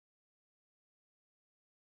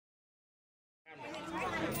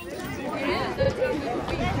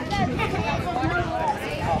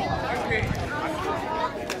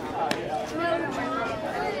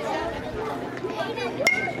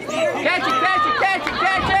Catch it, catch it, catch it,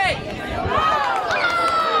 catch it!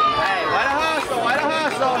 Hey, way to hustle, way to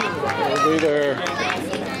hustle! We'll be there.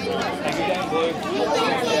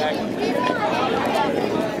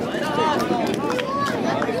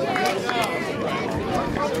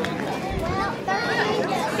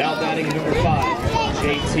 Now batting number 5,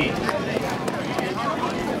 JT.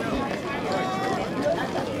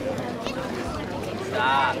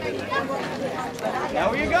 Stop. Now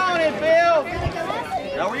where you going in, Phil?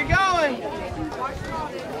 Now where you going?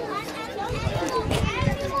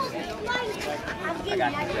 I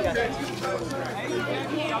got you.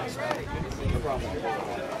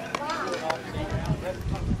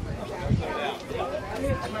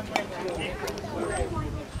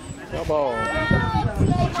 Come on.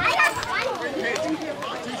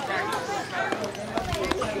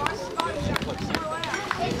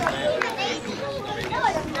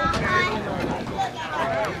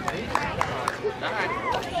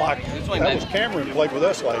 Mike, that was Cameron who played with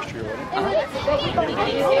us last year, wasn't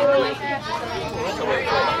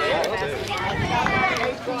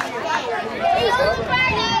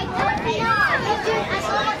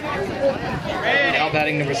Now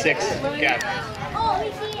batting number 6, Gallatin.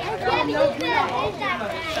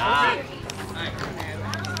 Stop.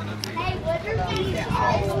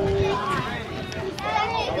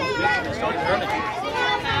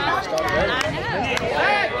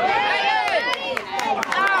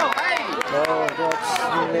 Oh, drops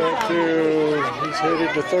to, he's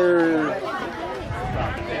headed to third.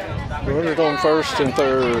 Runner's on first and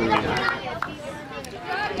third.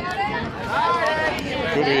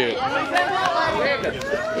 Good hit.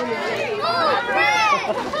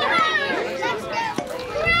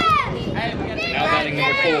 Now batting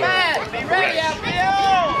number 4. Be ready out, Phil!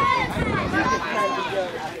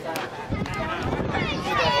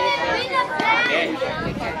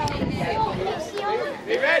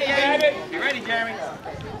 Be ready, Amy. Be ready, Jeremy.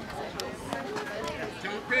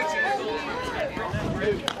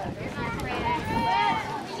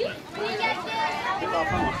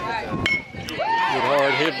 Good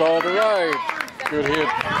hard hit ball to right. Good hit,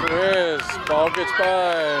 Perez. Ball gets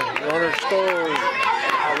by. Runner scores.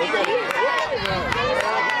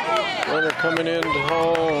 Runner coming in to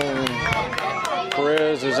home.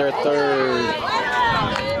 Perez is at third.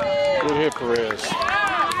 Good hit, Perez.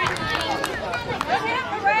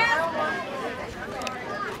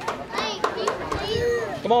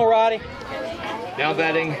 Come on, Roddy. Now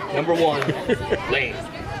batting number 1, Lane.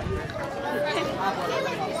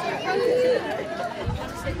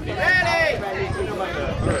 Be ready.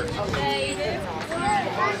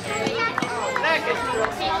 Second.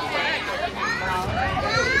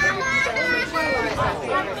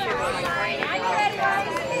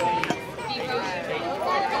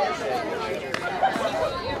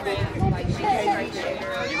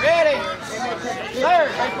 You ready? Third.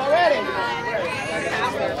 Baseball ready.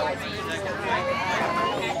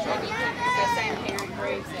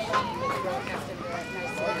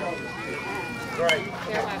 Great.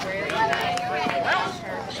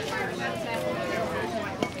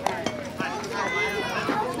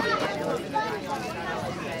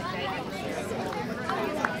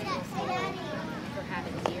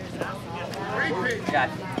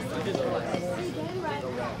 Gotcha.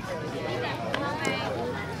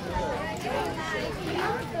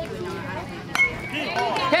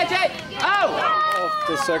 Catch it! Oh! Off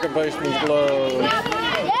the second baseman's glove.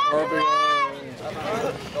 RBI.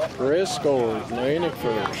 Perez scores. Lane at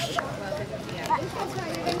first.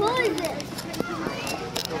 Who is this?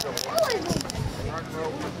 Who is this?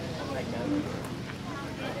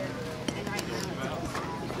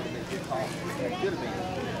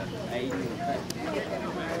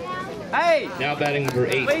 Hey! Now batting number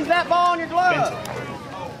 8, Squeeze that ball in your glove!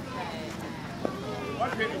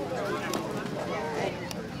 Benson.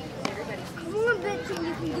 Come on, Benson,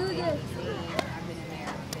 you can do this.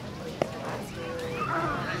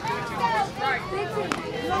 Benson,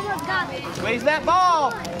 you almost got it. Squeeze that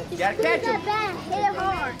ball! You gotta catch him! Hit it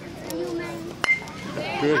hard. You, man.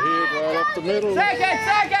 Good hit right up the middle. Second!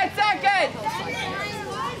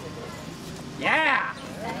 Yeah!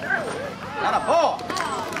 Not a ball!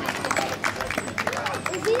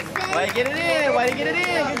 Is he safe? Way to get it in! Way to get it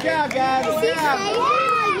in! Good job, guys! Is he Good job! safe?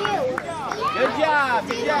 Good job!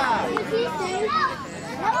 Good job! Is he safe?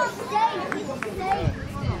 That was safe. He's safe.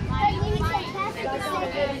 Like when he said pass it,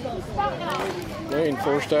 he's safe. Lane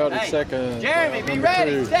forced out at Hey, second. Jeremy, be Number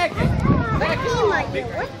ready! 2. Second!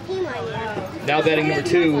 Now batting number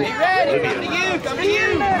 2, Be ready. Come to Olivia. you. Come to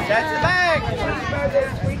you. That's the bag.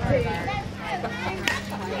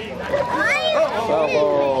 Foul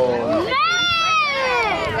ball.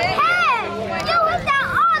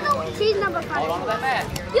 She's number 5. Hold on to that mat.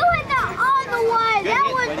 You hit that all the way. That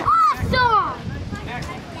was awesome.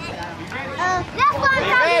 That's why Be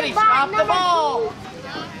ready. Stop the ball.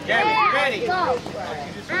 Jeremy, be ready. Go.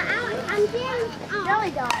 I'm getting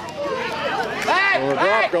really dog.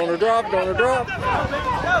 Back. Gonna drop.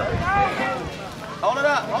 Hold it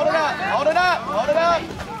up. Hold it up. Hold it up. Hold it up.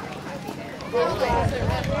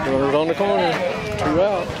 Runner's on the corner. 2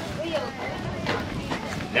 out.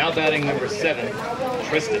 Now batting number 7,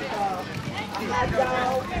 Tristan. Get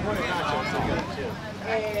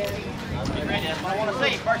ready. That's what I want to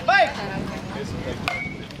see. First base.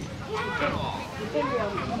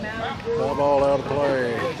 Foul ball out of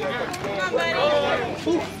play.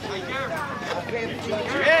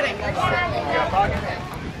 Ready.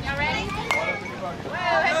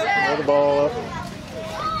 Another ball up.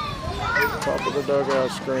 Top of the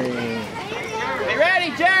dugout screen. Be ready,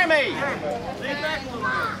 Jeremy.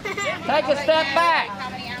 Take a step back.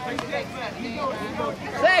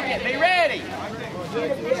 Second, be ready.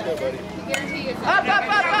 Up.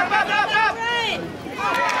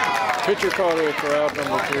 Pitcher caught it for out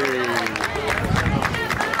number 3.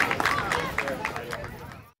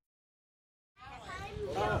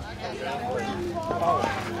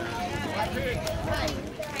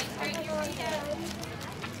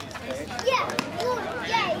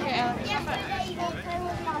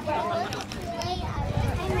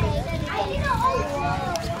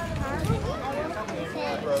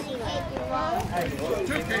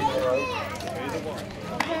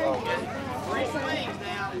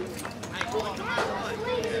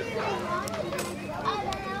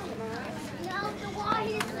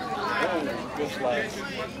 Good slash.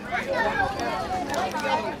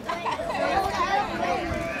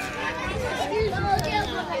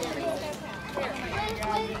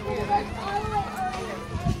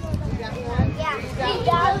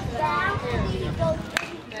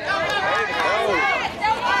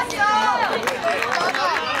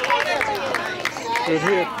 Good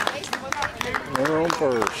hit. Runner on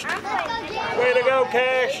first. Way to go,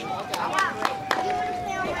 Cash.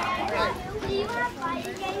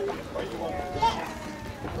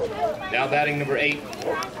 Now batting number 8,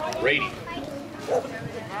 Brady.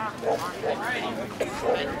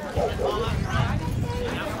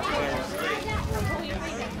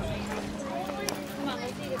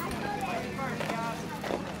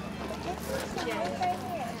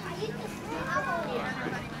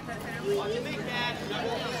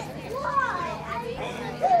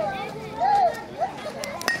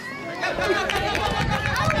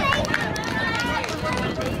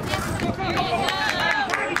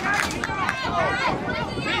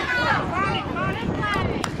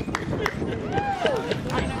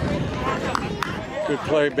 Good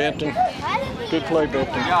play, Benton. Good play,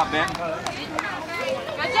 Benton. Good job, Ben. Good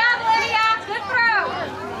job, Lydia. Good throw.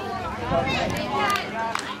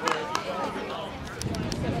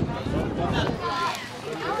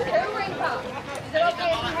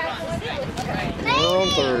 Runner on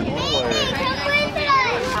third. One away.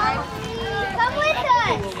 Come with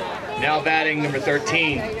us. Now batting number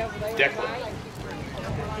 13, Declan.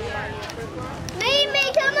 Mimi,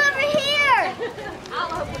 come over here.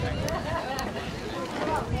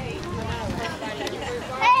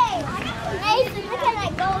 Hey, Mason, look at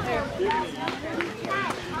that goal there.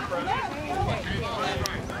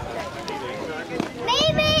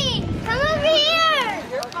 Mimi, come over here.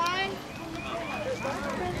 You're fine.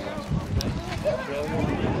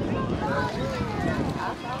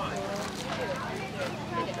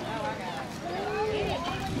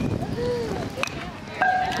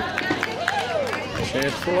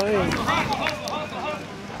 Chance for Lane.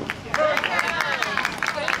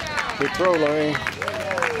 Good throw, Lane.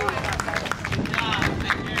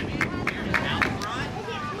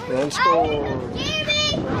 Run score. Jeremy!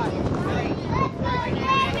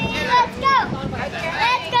 Let's go!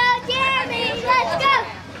 Let's go, Jeremy! Let's go!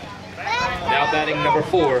 Now batting number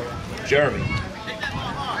 4, Jeremy.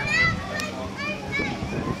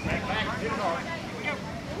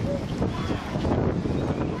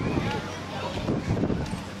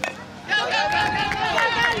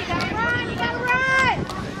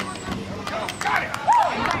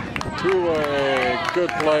 Two away. Good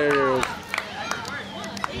players.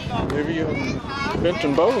 Olivia and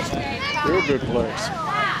Benton both. Real good plays.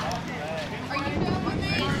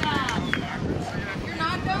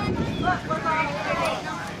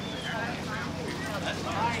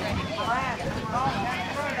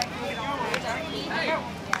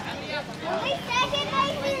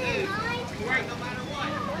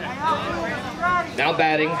 Now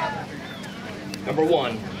batting, number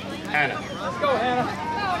 1, Hannah. Let's go, Hannah.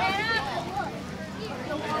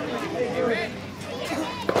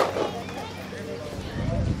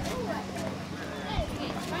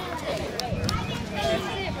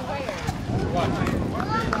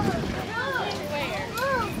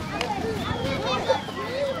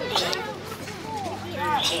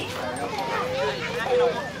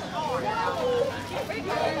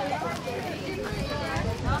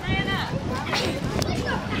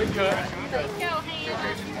 Good cut. Let's go,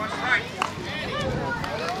 Hannah.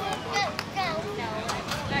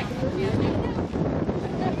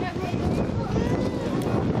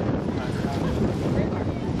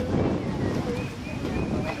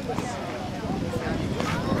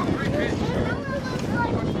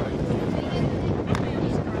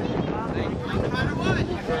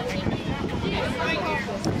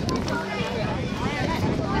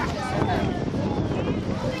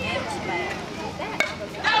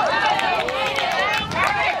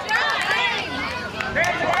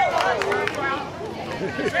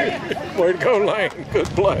 Way to go, Lane. Good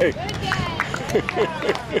play.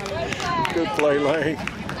 Good play, Lane. Good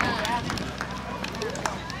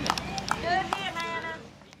hit, Hannah.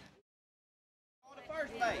 On to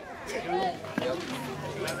first base.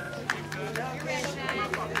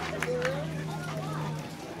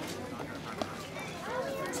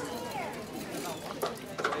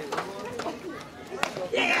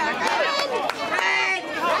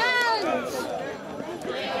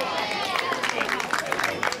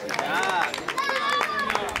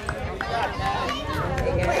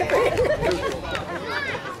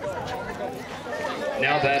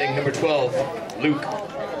 Now batting, number 12, Luke. There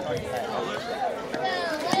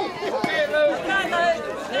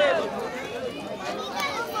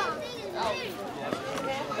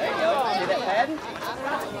you go. See that pattern?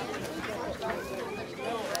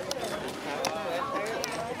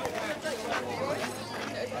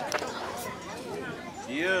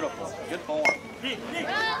 Beautiful. Good form.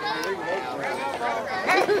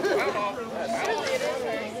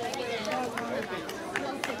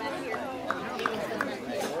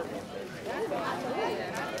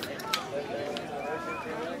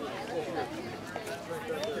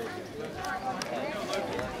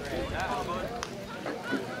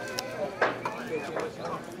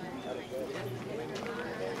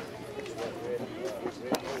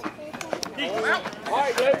 All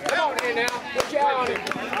right, Luke, come on in now. Put you on him.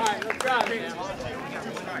 All right, let's drive in.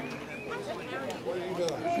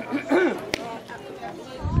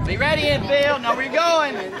 Be ready, infield. Know where you're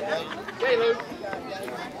going. Okay, Luke.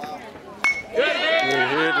 Good hit. Good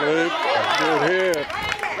hit, Luke. Good hit.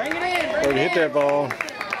 Bring it in. Way Bring to it hit that ball.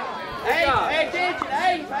 Hey, pay attention.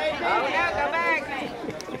 Hey, pay attention. Oh, yeah, go back.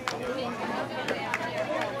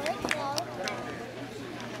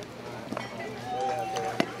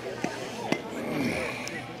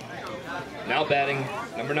 Now batting,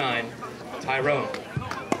 number 9, Tyrone.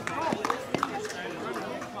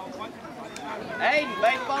 Aiden,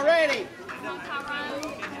 baseball ready.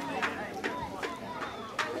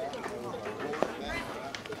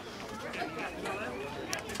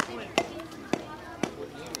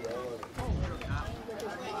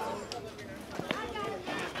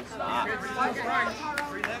 Stop.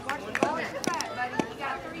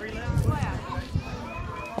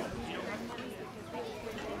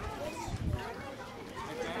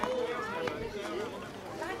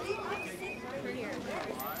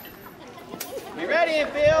 Be ready,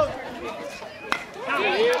 infield.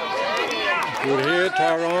 Good hit,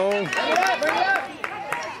 Tyrone. Bring it up, bring it up.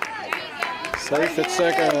 Safe at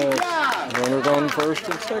second. Runners on first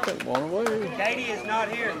and second. One away. Katie is not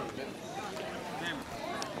here.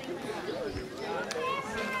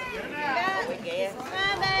 Come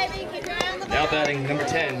on, baby. Keep your eye on the Now ball. batting, number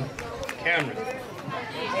 10, Cameron.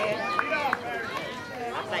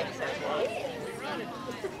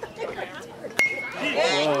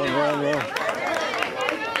 Run.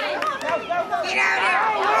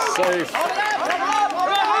 Safe. Hold it up, hold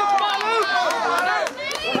it up, hold it up.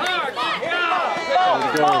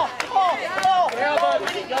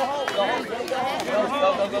 Way to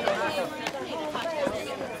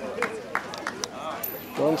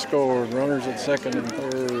go. Run scored. Runners at second and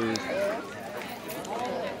third.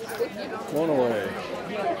 One away.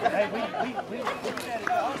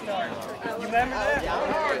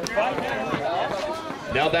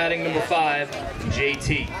 Now batting, number 5,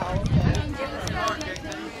 JT.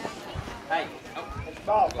 Hey,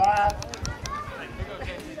 ball 5.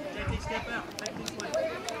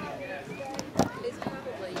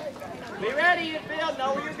 Be ready, infield.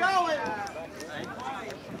 Know where you're going.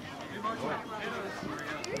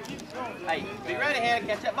 Hey, be ready, Hannah.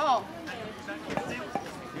 Catch that ball.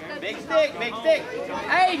 Big stick, big stick.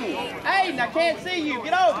 Aiden, Aiden, I can't see you.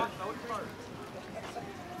 Get over.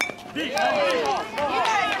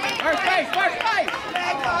 First base, first base.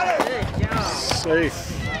 Safe.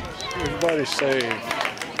 Everybody's safe.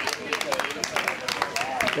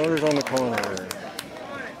 Runners on the corner.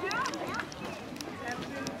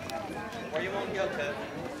 Where you want to go to?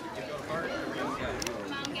 You go first.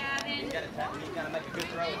 Come on, Gavin. You gotta make a good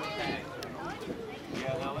throw.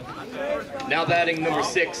 Now batting number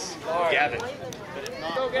 6, Gavin.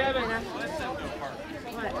 Go, Gavin.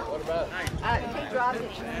 He dropped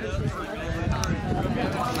it.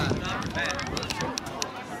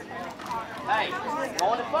 Hey,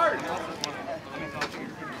 going to first.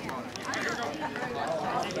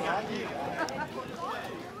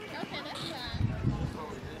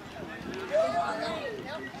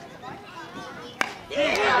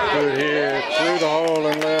 Good hit. Through the hole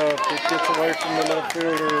and left. It gets away from the left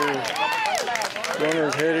fielder.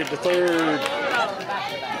 Runner's headed to third.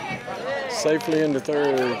 Safely into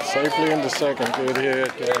third. Safely into second. Good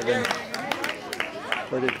hit, Gavin.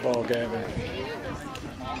 Where did the ball, Gavin?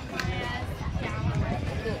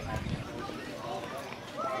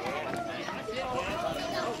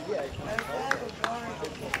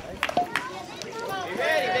 Be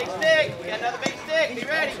ready, big stick. We got another big stick. Be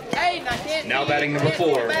ready. Aiden, I can't. Now batting number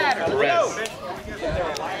 4, Perez.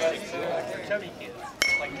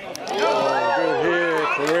 Oh, good hit,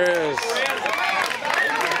 Perez.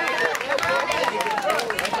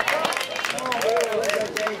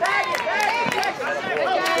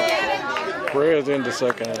 Perez into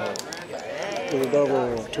second with a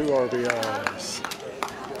double, 2 RBIs.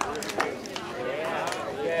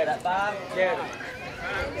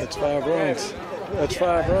 That's 5 runs. That's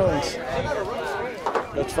 5 runs.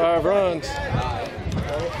 That's 5 runs.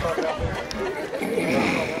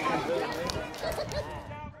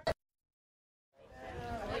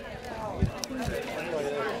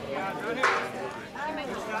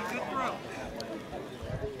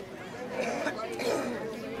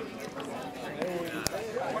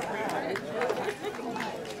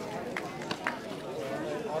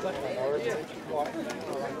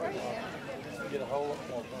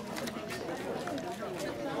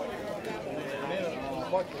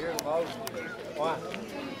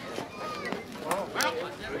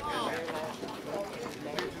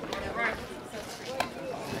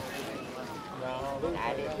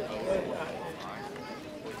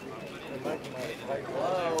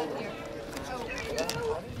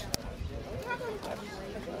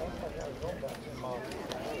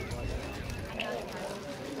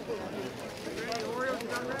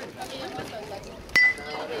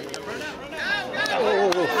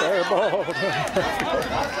 Oh, fair ball.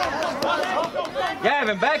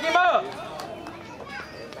 Gavin, back him up.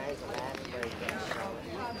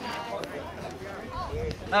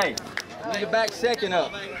 Hey, you get back second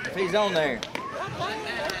up if he's on there.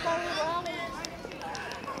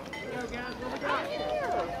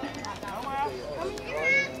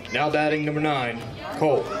 Now batting number 9,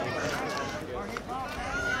 Cole.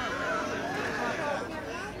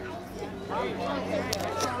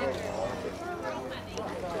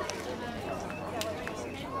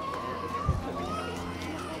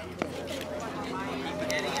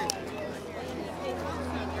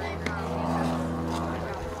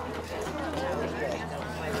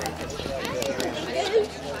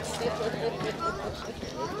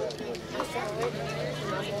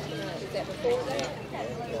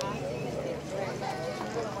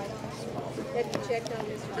 Have you checked on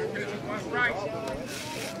this?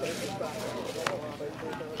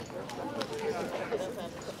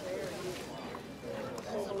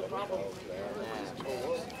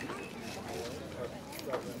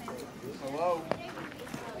 Hello.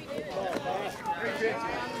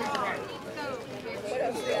 What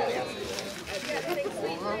else you got? You got anything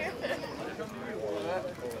sweet in there?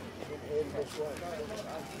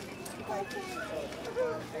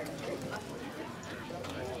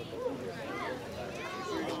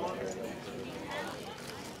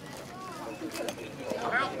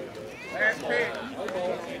 Last pitch.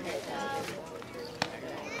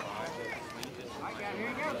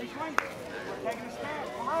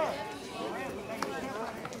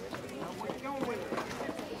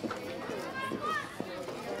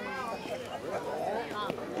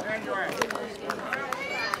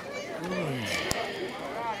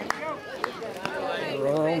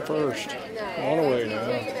 Runner on first. On the way now.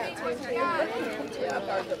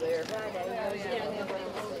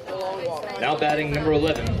 Now batting number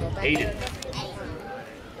 11, Hayden.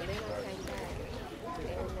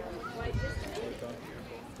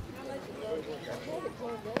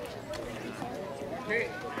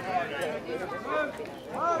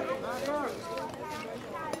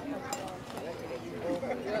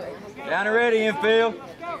 Down and ready, infield.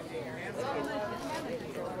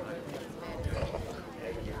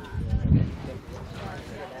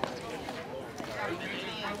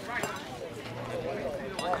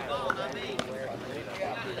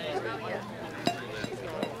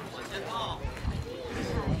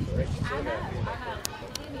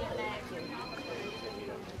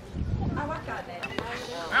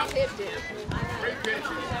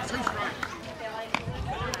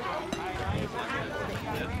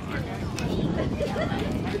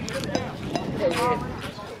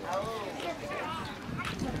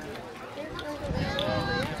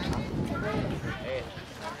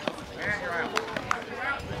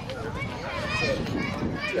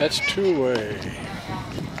 That's two-way.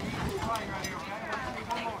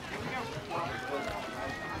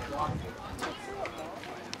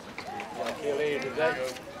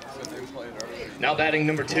 Now batting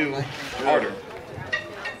number 2, Carter.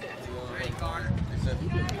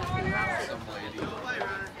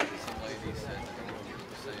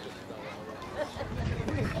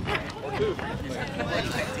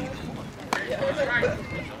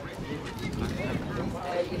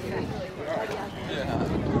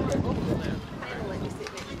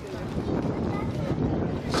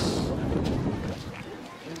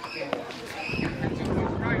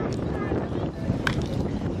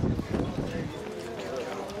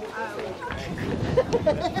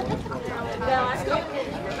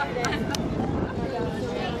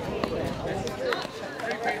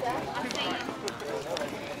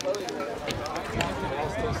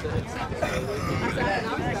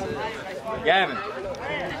 Gavin.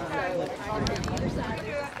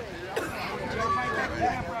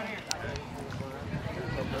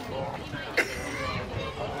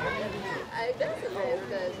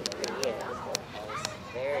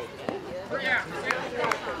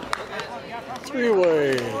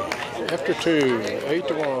 Three-way. After 2,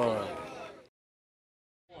 8-1.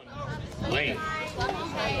 Lane.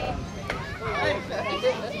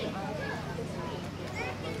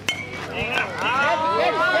 Way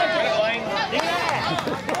to go, Lane.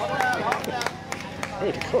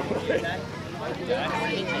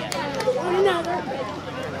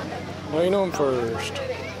 Lane on first.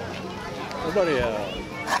 Nobody out.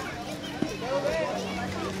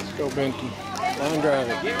 Let's go, Benton. Line drive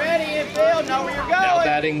it. Get ready, infield. Know where you're going. Now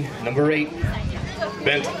batting number 8,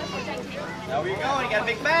 Benton. Know where you're going. You got a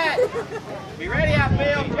big bat. Be ready,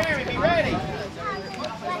 outfield. Jeremy, be ready.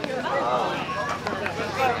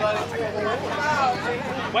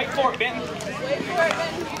 Wait for it, Benton. Wait for it,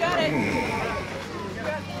 Benton. You got it.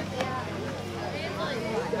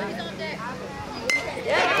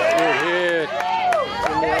 Good hit.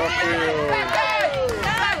 In the outfield.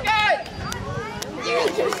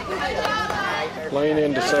 Lane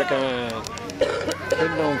into second.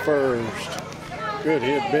 Hitting on first. Good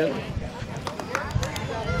hit, Benton.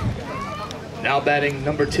 Now batting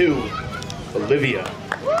number 2, Olivia.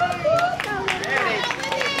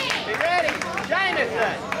 Be ready.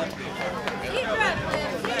 Jameson.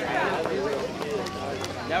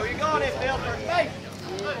 Know where you're going, infield. First base.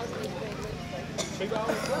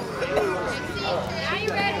 Are you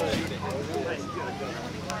ready?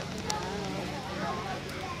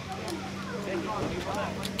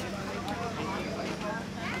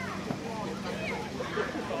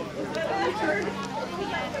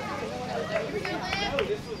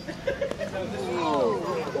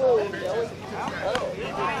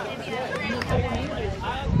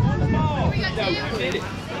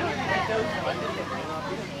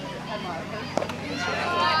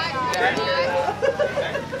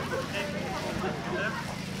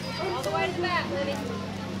 All the way to the bat, Libby.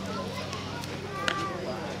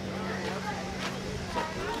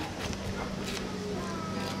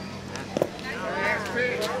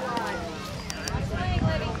 Swing,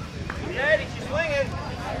 Libby. Be ready. She's swinging.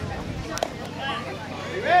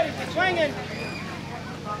 Be ready. She's swinging.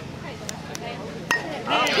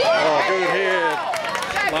 Oh, good hit.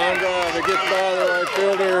 Line drive. It gets by the right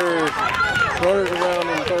fielder. Runners around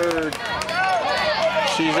in third.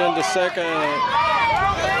 She's into second.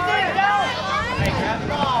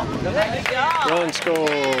 Run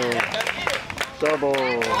score.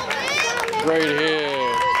 Double. Great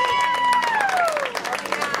hit.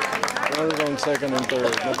 Runners on second and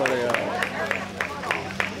third. Nobody out.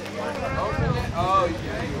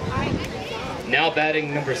 Now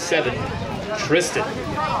batting number 7, Tristan.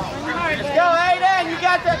 Let's go, Aiden. You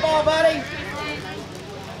got that ball, buddy.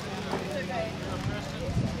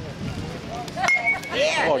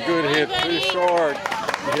 Oh, good hit. Too short.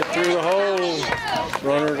 Hit through the hole.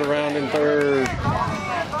 Runners around in third.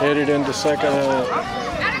 headed into second.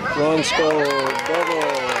 Run score, double.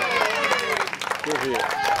 Good hit.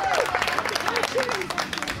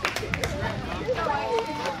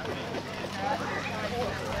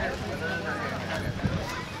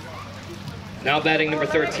 Now batting number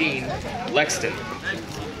 13, Lexton.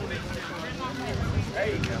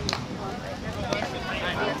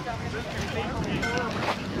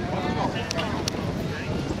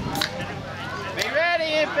 Be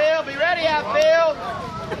ready, infield. Be ready, outfield.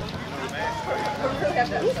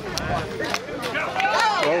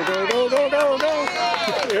 Go, go, go, go, go, go.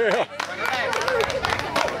 Yeah.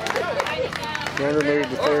 Runner moved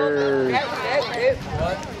to third.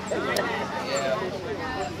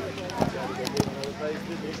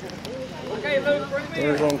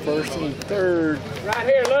 Runners on first and third. Right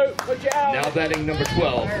here, Luke. Put you out. Now batting number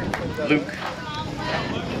 12, Luke.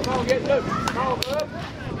 Come on, get Luke. Come on, Luke.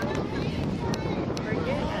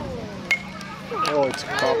 Oh, it's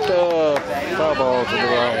popped up. Foul ball to the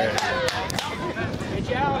right. Get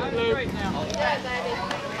you out, Luke.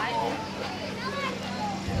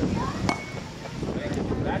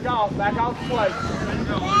 Back off the plate.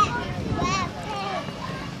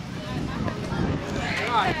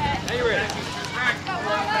 All right, now you ready.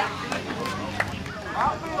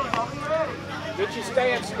 Get your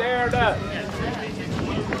stance stared up.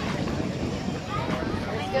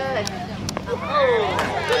 Good.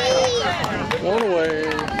 One away.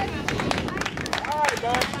 All right,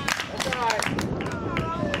 bud. That's all right.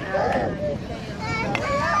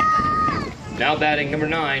 Now batting number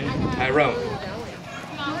 9, Tyrone.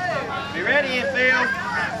 Be ready, infield.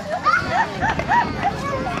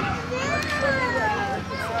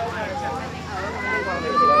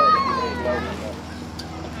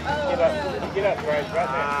 Get up, Bryce, right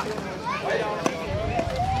there.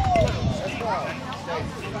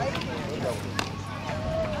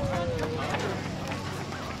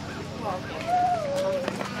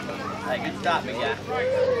 Hey, good stop, big guy.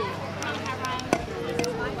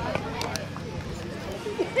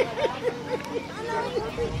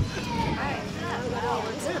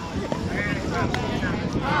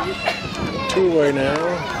 2-way now.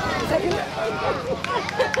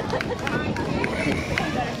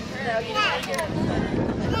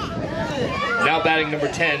 Now batting number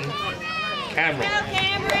 10, Cameron.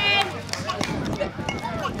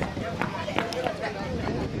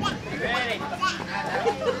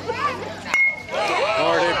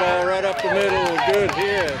 Hard hit ball right up the middle. Good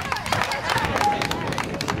hit.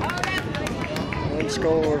 One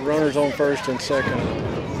scored. Runners on first and second.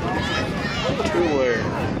 2-way.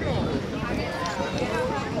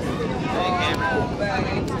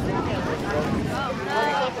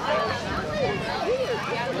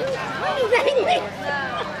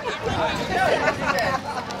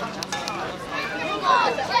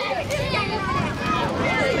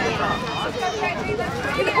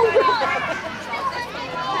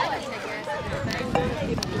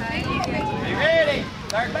 Be ready.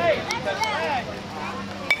 Third base.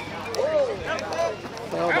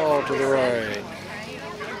 Foul ball to the right.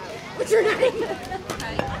 What's your name?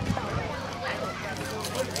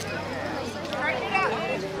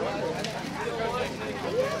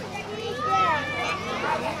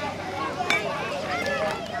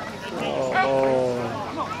 Oh,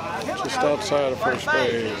 just outside of first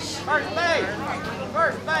base. First base.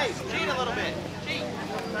 First base. Cheat a little bit. Cheat.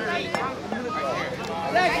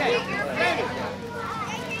 Second.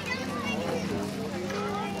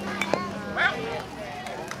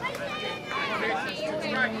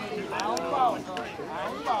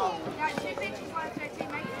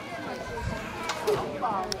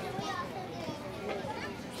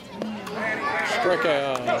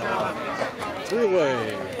 Strikeout.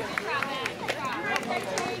 3-way.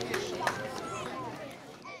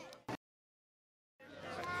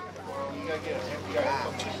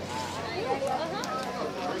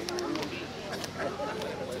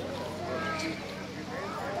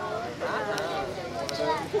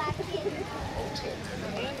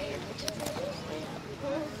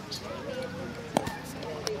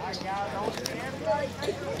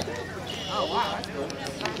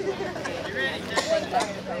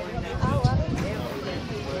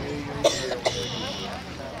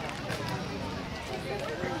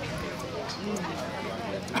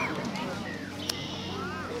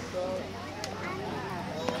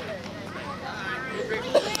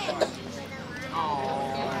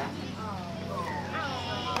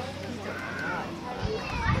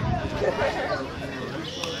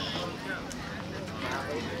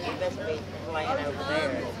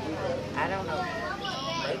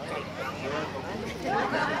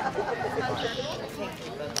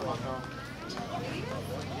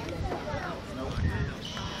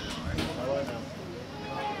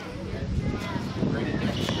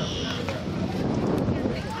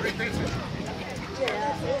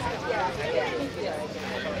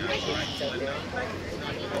 Go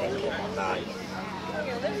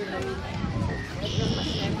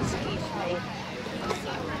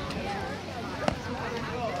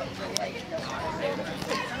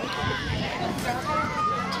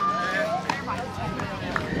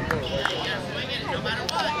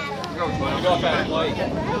up that plate.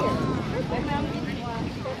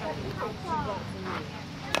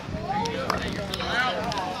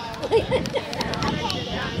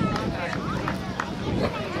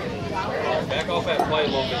 Back off that plate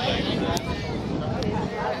a little bit, David.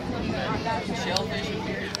 Shellfish.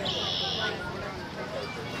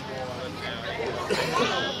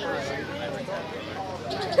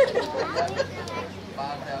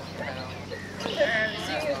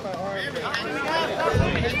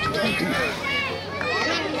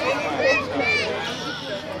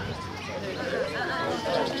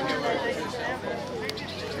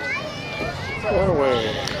 One away.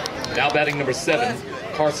 Now batting number 7,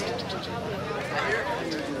 Carson.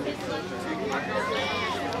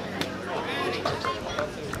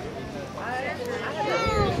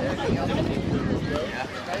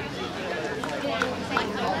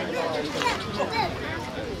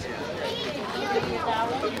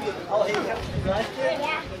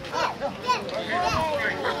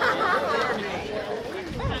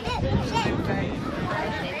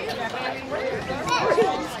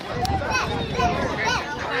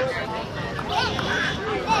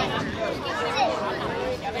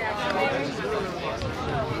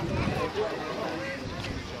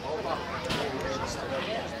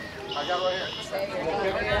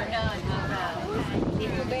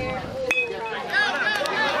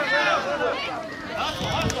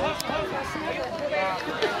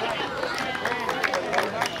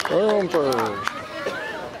 On first.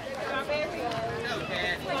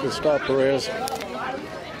 Good stop, Perez.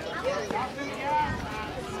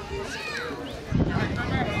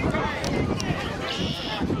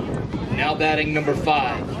 Now batting number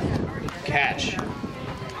 5, Cash.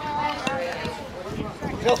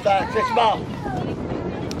 Go back, 6 ball.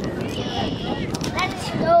 Let's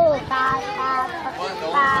go,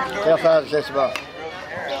 5. Tell 5 to 6 ball.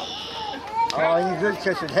 Oh, you good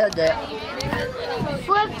catch it, head that.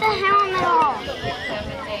 Flip the helmet off.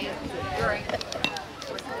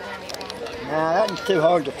 Nah, that was too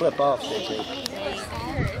hard to flip off, Stitchy.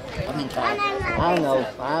 I mean, time. I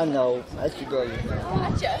know. That's your girl. Get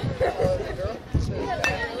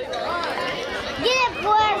it,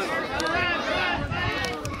 boys.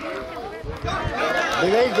 Be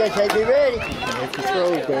ready, JK, be ready. Make the throw,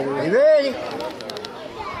 baby. Be ready.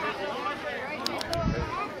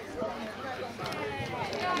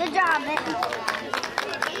 Good job, man.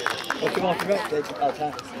 What you want to drink, Stitchy? Oh,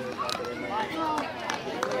 time.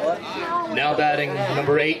 Now batting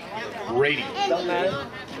number 8, Rady. Don't matter.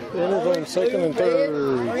 Runners on second and third.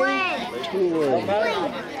 2 away.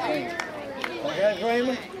 You got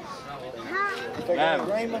agreement? You got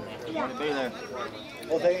agreement? Yeah. Be there.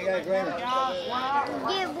 What think you got agreement?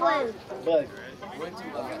 Get blue. Blue.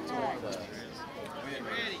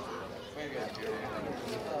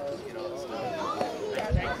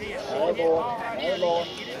 Hey, boy. Hey, boy.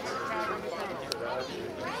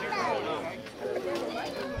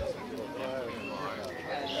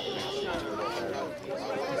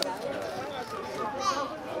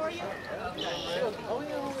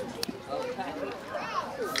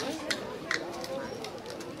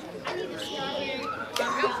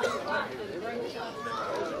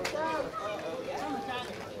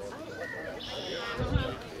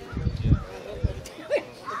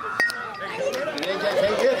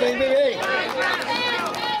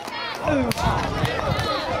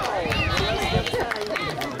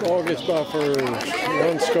 Ball gets by first.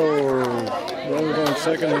 Run score. Runners on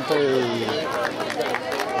second and third.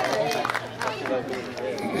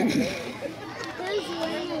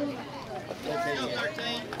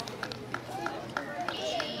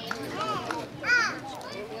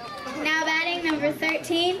 Now batting number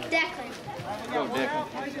 13, Declan. Go, Declan.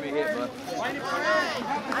 Be hit, bud.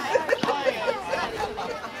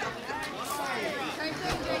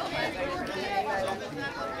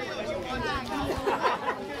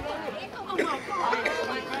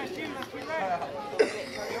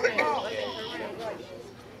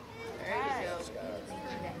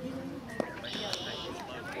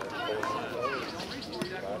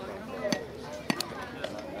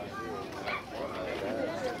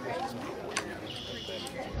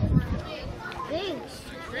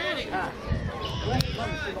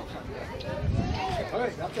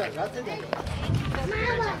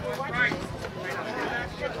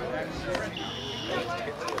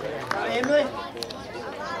 Emily?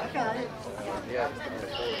 I got it.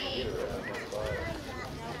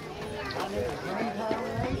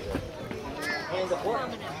 Safe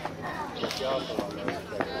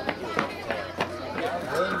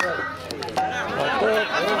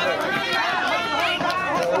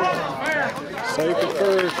at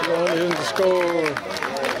first, run in the score.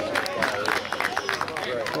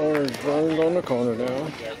 Corner's Vern's on the corner now.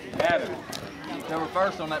 Adam, cover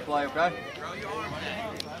first on that play, okay?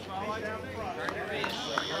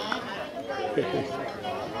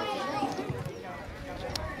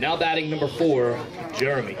 Now batting number 4,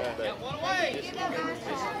 Jeremy.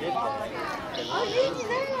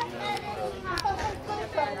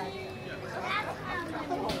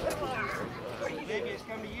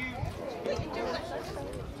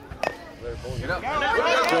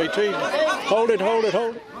 JT, hold it, hold it,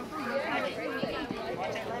 hold it.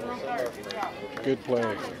 Good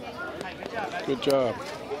play. Good job.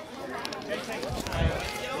 Here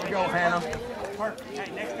you go, Hannah.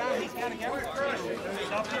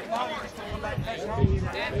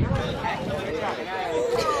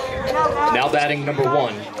 Now batting number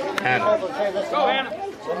 1, Hannah. Go, Hannah.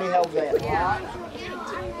 Let me hold that.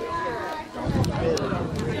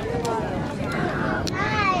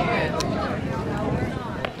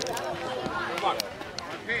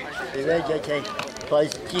 Be ready, JT.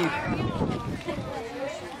 Plays the cue.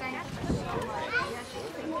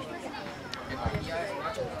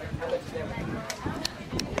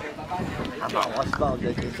 Come on, watch the ball,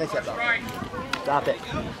 JT. Catch that ball. Stop it.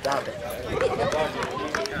 Stop it.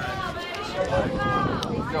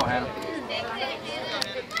 Go, Hannah.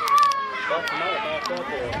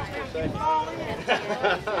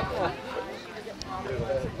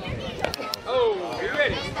 Oh, get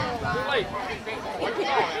ready. Too late.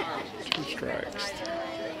 2 strikes.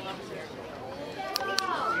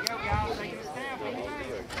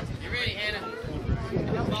 You ready, Hannah?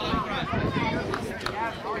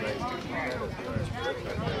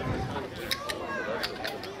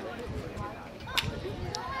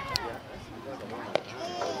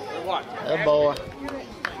 Good boy.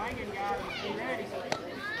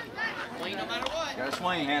 Gotta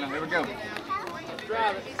swing, Hannah. Here we go.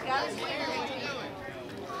 Drive it.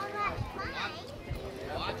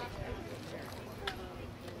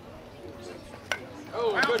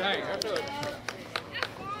 Oh, good hang. That's good.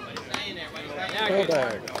 Go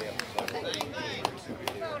back.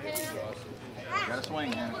 Gotta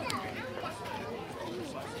swing, Hannah.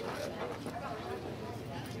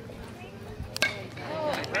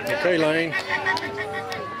 Okay, Lane.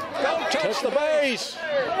 Touch the base.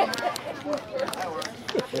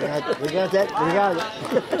 We got that. We got it.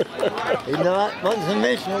 You know what? Wasn't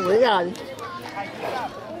conventional. We got it.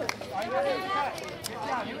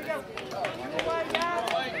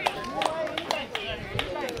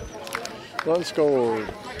 Run scored.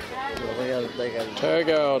 Tag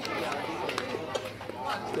out.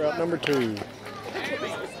 Route number 2.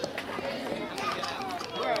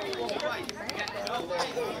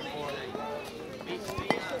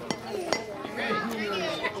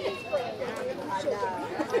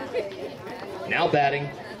 Now batting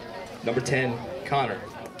number 10, Connor.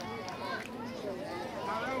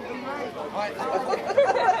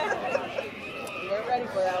 We're ready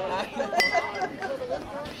for that one.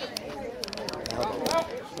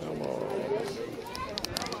 Come on.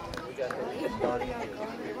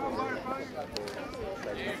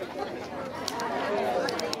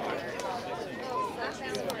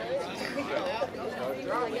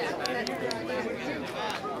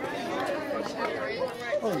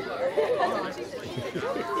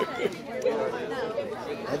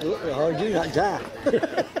 That's what hard you not die.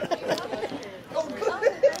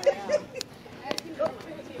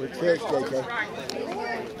 Good catch, JJ.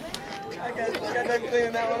 I got them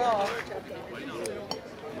clearing that one off.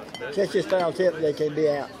 Catch this foul tip, JJ, be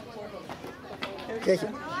out. Catch it.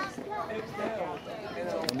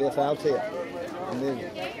 It'll be a foul tip.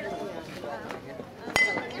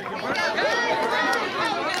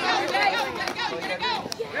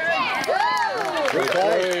 Good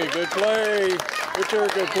play, good play. Pitcher,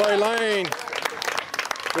 good play, Lane.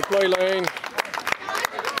 Good play, Lane.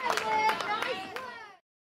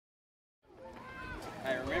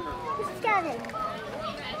 Hey, remember.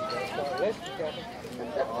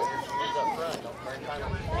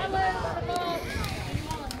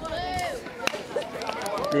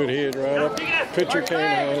 Good hit right up. Pitcher can't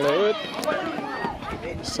handle it.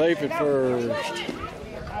 Safe at first.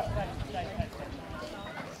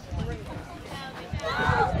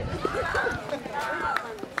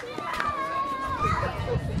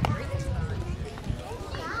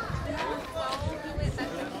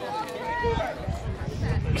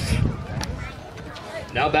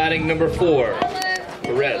 Now batting number 4,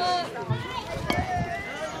 Perez.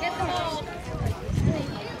 Get the ball.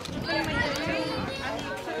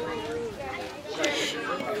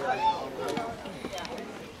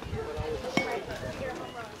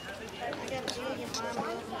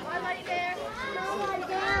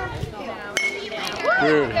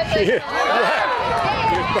 Good. Get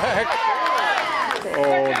back.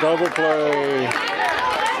 Oh, double play.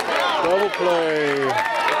 Double play.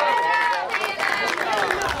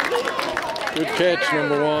 Good catch,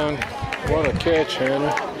 number 1. What a catch,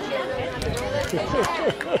 Hannah.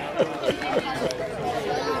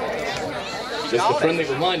 Just a friendly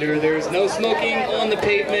reminder, there is no smoking on the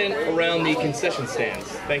pavement around the concession stands.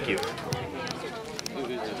 Thank you.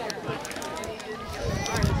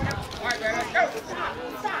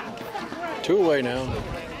 Two-way now.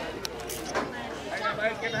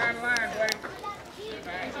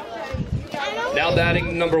 Now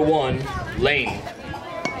batting number 1, Lane.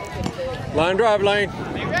 Line drive, Lane.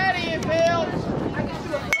 Be ready, Bill.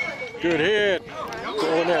 Good hit.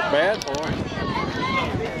 Throwing that bat, boy.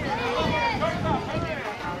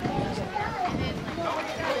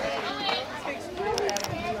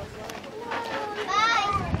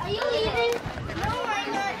 Are you leaving? No, I'm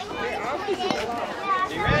not.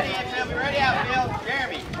 Be ready, Bill. Be ready out, Bill.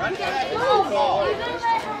 Jeremy, run to that ball.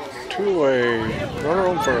 Two-way. Runner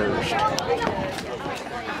on first.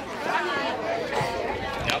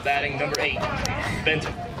 Now batting number 8,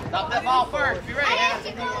 Benton. Stop that ball first. Be ready, I have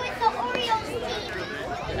Hannah. to go with the Orioles team.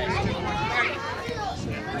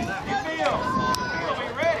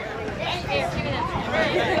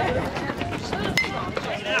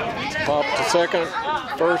 Pop to second.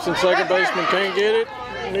 First and second baseman can't get it.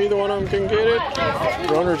 Neither one of them can get it.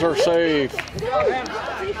 Runners are safe.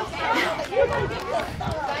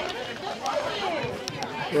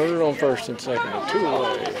 Runner on first and second.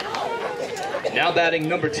 Two-way. Now batting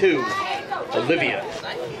number 2, Olivia.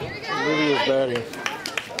 Olivia's batting.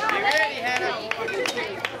 Be ready, Hannah.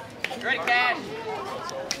 Ready, Cash.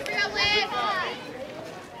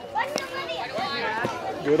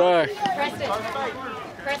 Good eye.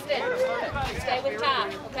 Preston, stay with Ty,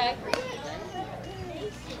 okay?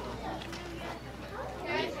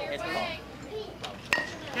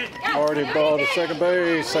 Already ball to second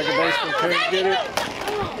base. Second baseman can't get it.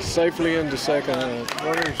 Safely into second.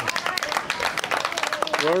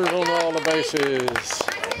 Runners on all the bases.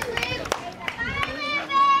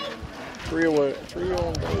 3 away. 3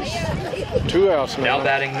 on base. 2 outs now. Now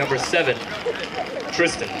batting number 7,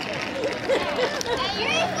 Tristan.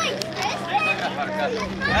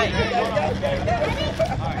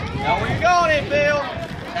 Now where you going in, Bill?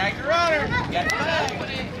 Tag the runner. Got the tag.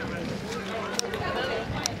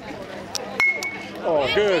 Oh,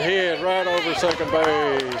 good hit right over second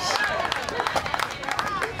base.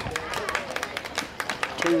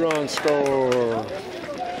 2-run score.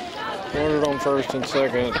 Runner on first and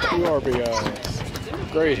second. 2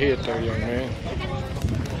 RBIs. Great hit there, young man.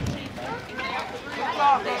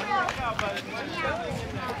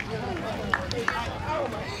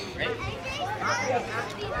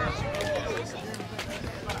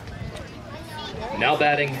 Now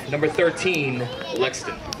batting number 13,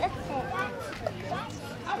 Lexton.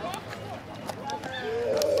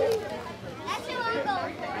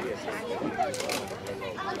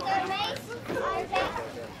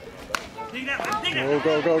 Go,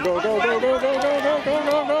 go, go, go, go, go, go, go, go, go, go,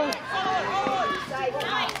 go, go.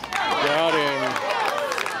 Got him.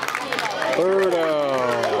 Third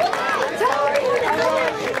out.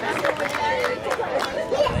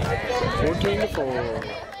 14-4.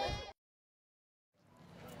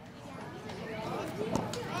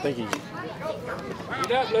 Thank you.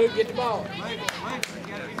 Get up, Luke. Get the ball.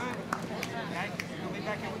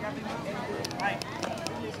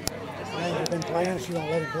 Ranger's been playing. She don't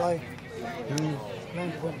let him play.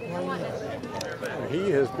 Ranger's been playing. He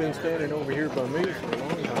has been standing over here by me for a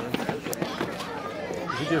long time.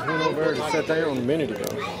 He just went over there to sit down a minute ago.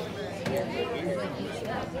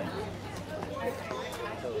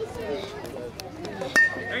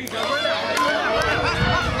 There you go.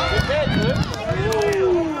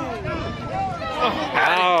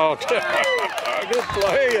 Out. Good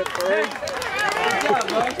play at first.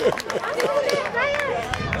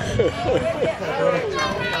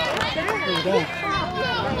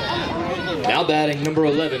 Now batting number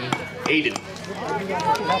 11, Aiden.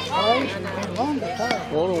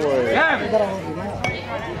 One away.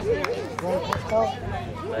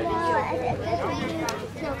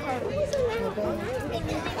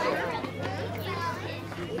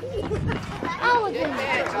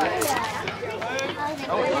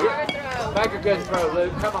 Make a good throw,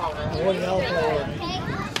 Luke. Come on, man. What do y'all play?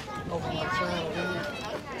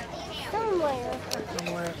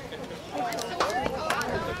 Somewhere.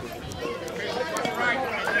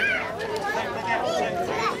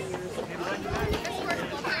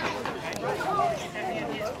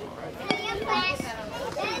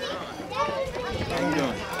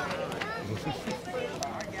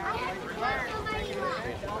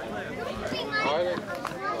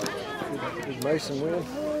 Did Mason win?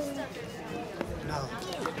 No.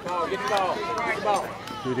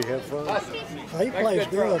 Did he have fun? He plays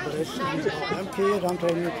good, but it's them kids, I'm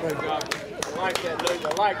telling you, play good.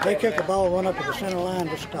 They kick the ball, run up to the center line,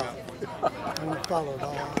 just stop. And they follow it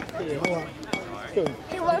all. You know what?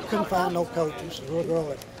 Couldn't find no coaches. The little girl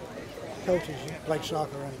that coaches played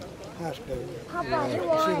soccer in high school.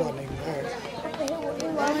 She wasn't even there.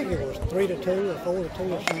 I think it was 3-2 or 4-2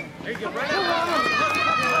 or something.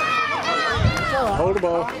 Hold the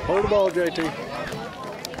ball. Hold the ball, JT.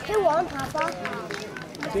 Who won, Papa?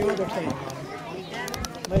 The other team.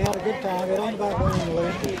 They had a good time. It ain't about winning or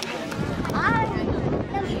losing.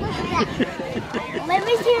 My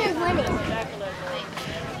receiver is winning.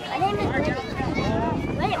 My name is winning.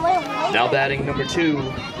 Wait. Now batting number 2,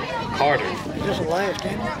 Carter. Is this the last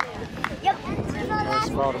inning? Yep. That's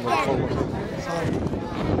bottom of 4.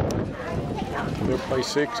 They'll play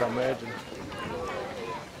 6, I imagine.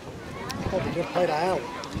 I thought they just played an hour.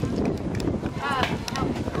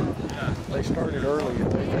 They started early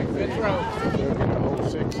and they think they'll get the whole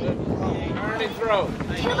 6 in. Turn and throw.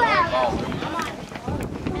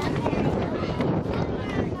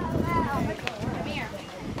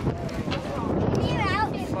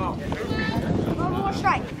 One more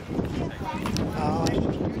strike.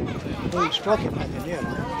 We struck him nothing yet.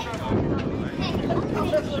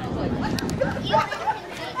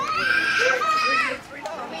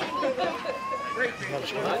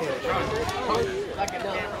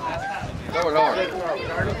 Throw it hard.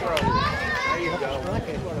 Turn and throw. There you go. Strike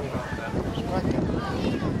it.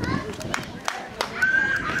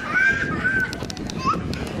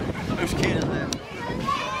 Whose kid is that?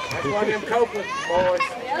 That's one of them Copeland boys.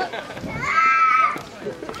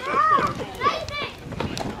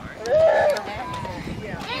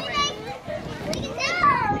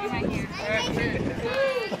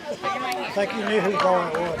 I think you knew whose ball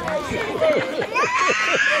it was.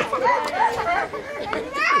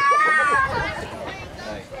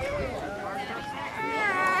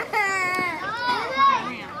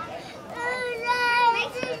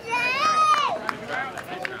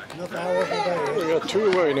 We got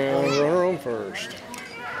 2 away now, and runner on first.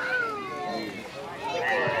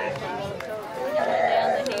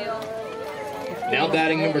 Now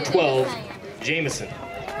batting number 12, Jameson.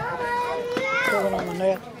 Pulling on the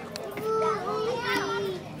net.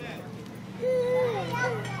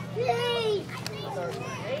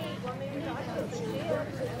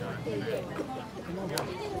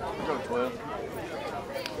 Go 12.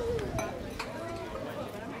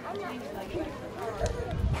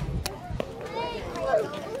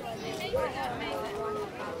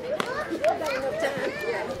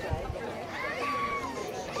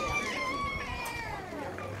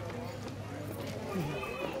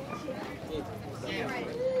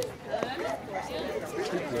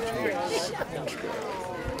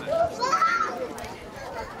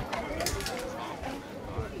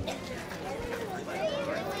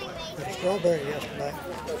 Strawberry yesterday.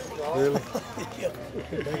 Really? Yeah.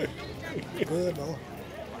 Good, though.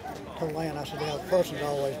 Told Lane, I said, the other person's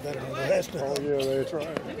always better than the rest of them. Oh, yeah, that's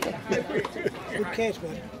right. Good catch,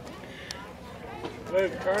 buddy.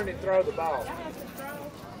 Luke, turn and throw the ball.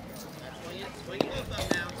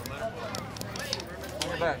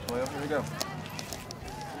 Pull it back, 12. Here we go.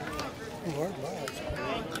 Where's Lars?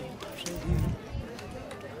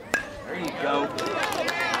 There you go.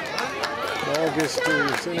 Ball gets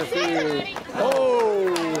to center field.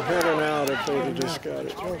 Oh, head and out if they had just got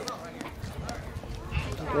it.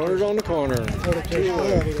 Runner's on the corner. 32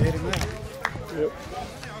 12, he hit him out. Yep.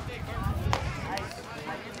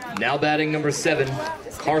 Now batting number 7,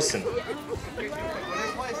 Carson.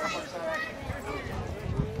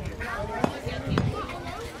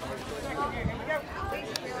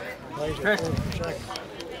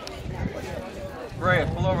 Fred,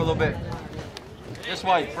 pull over a little bit. This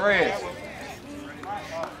way, Fred.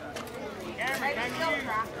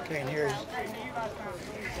 Can't hear you.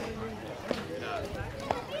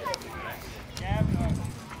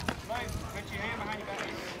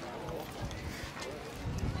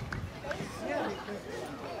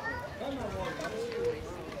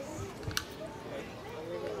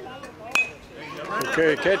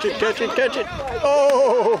 Okay, catch it, catch it, catch it.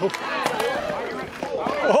 Oh!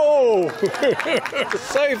 Oh!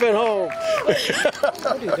 Safe at home.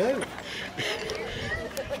 What did he do?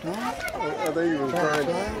 I think he was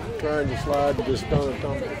trying to slide and just done it.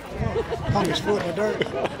 Hung his foot in the dirt.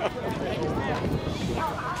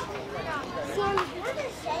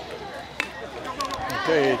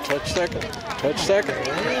 Okay, touch second. Touch second.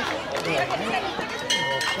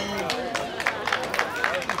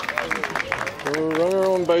 Runner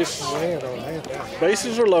on base. Land on that.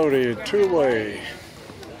 Bases are loaded, 2 away.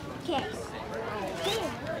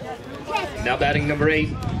 Now batting number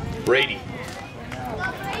 8, Brady.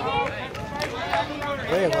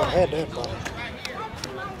 Ray had that ball.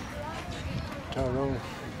 Tyrone.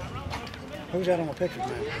 Who's that on the picture,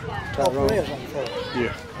 man? Tyrone. Ray's on the first.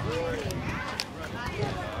 Yeah.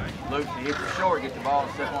 Luke, you hit the short, get the ball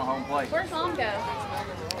and step on home plate. Where's Mom go?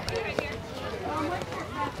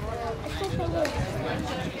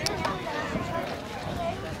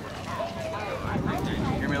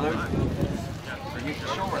 Hear me, Luke? Or get the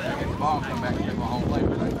short, get the ball and come back and step on home plate.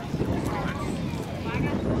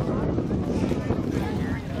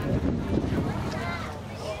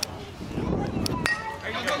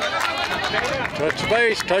 Touch the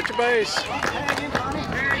base, touch the base.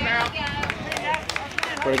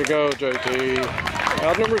 Way to go, JT.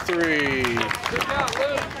 Out number 3.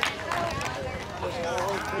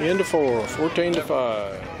 Into 4,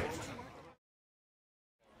 14-5.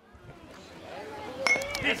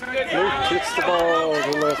 Luke hits the ball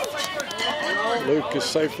to left. Luke is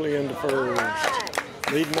safely into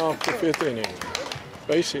first. Leading off the 5th inning.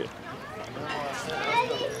 Base hit.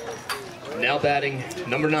 Now batting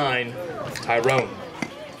number 9, Tyrone.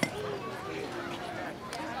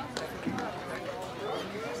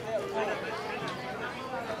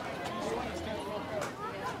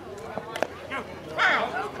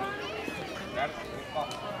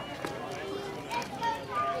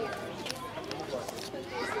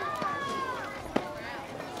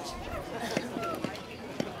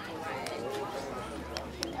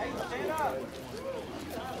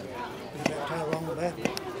 Tyrone with that.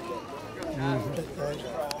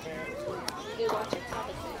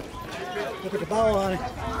 Look at the ball on it.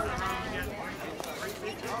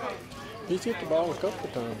 He's hit the ball a couple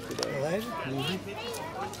of times today. Well, has it?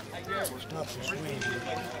 Stops the swing. It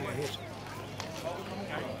hits it.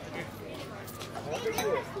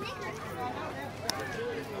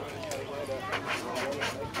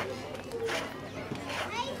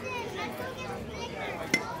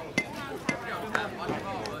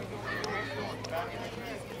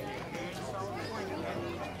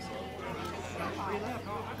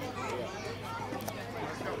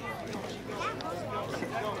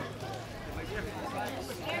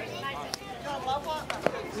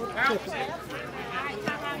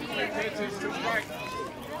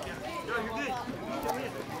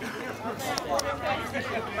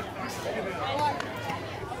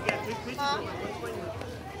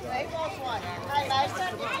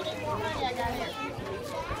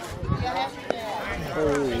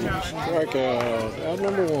 Oh, strikeout. Out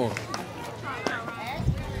number 1.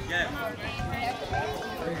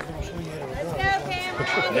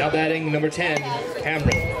 Now batting number 10,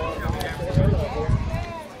 Cameron.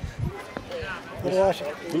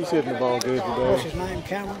 He's hitting the ball good What's today. his name?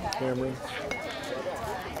 Cameron? Cameron.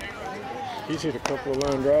 He's hit a couple of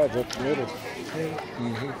line drives up the middle.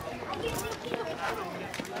 Mm-hmm.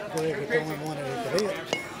 Well, if it's only one that he could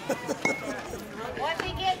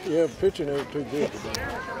hit. Yeah, pitching ain't too good today.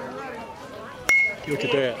 Look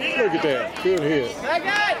at that. Look at that. Good hit.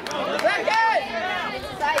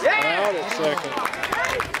 Out at second.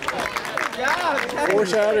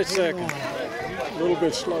 Force out at second. A little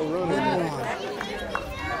bit slow running.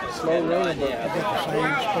 Slow running, but Got the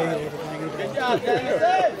same speed, everything he does.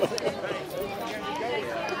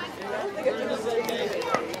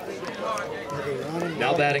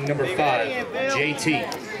 Now batting number 5, JT.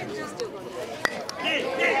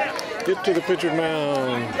 get to the pitcher's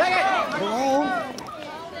mound.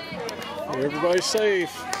 Everybody's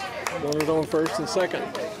safe. Runners on first and second.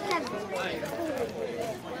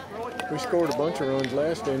 We scored a bunch of runs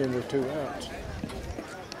last inning with 2 outs.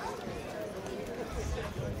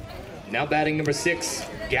 Now batting number 6,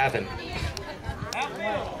 Gavin.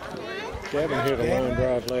 Gavin hit a line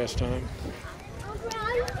drive last time.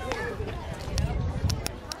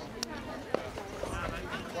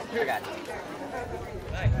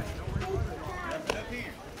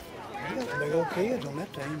 Big old kids on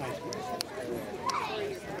that team.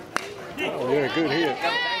 Oh yeah, good hit.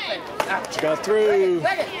 Got through.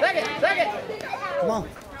 Come on.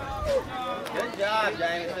 Good job,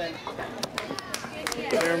 Jameson.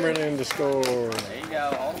 Cameron in to score. There you go.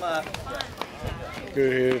 Hold him up.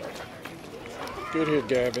 Good hit. Good hit,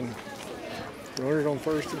 Gavin. Runner on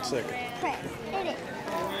first and second.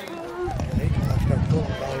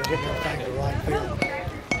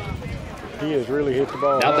 He has really hit the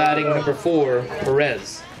ball. Now batting number 4,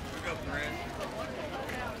 Perez.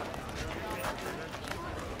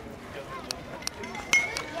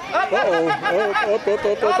 Uh-oh. Up.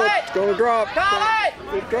 It's going to drop.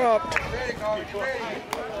 It dropped.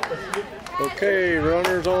 Okay,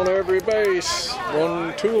 runners on every base.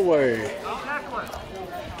 1-2 away.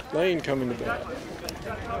 Lane coming to bat.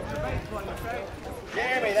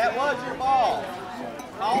 Jeremy, that was your ball.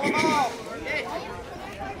 Call him off.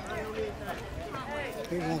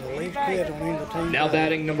 He's one of the least kids on any of the team. Now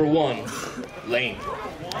batting number 1, Lane.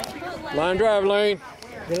 Line drive, Lane.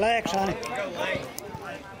 Relax, honey.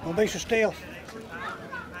 Don't be so still.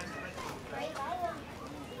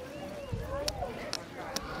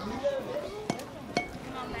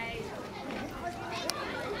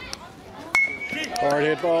 Hard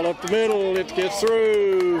hit ball up the middle. It gets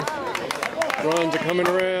through. Runs are coming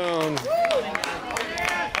around.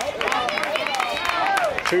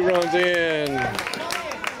 2 runs in.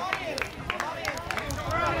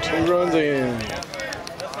 2 runs in. Is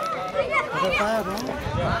that 5 wrong?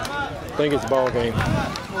 I think it's a ball game.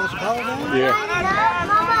 Oh, it's a ball game?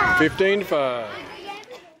 Yeah. 15-5.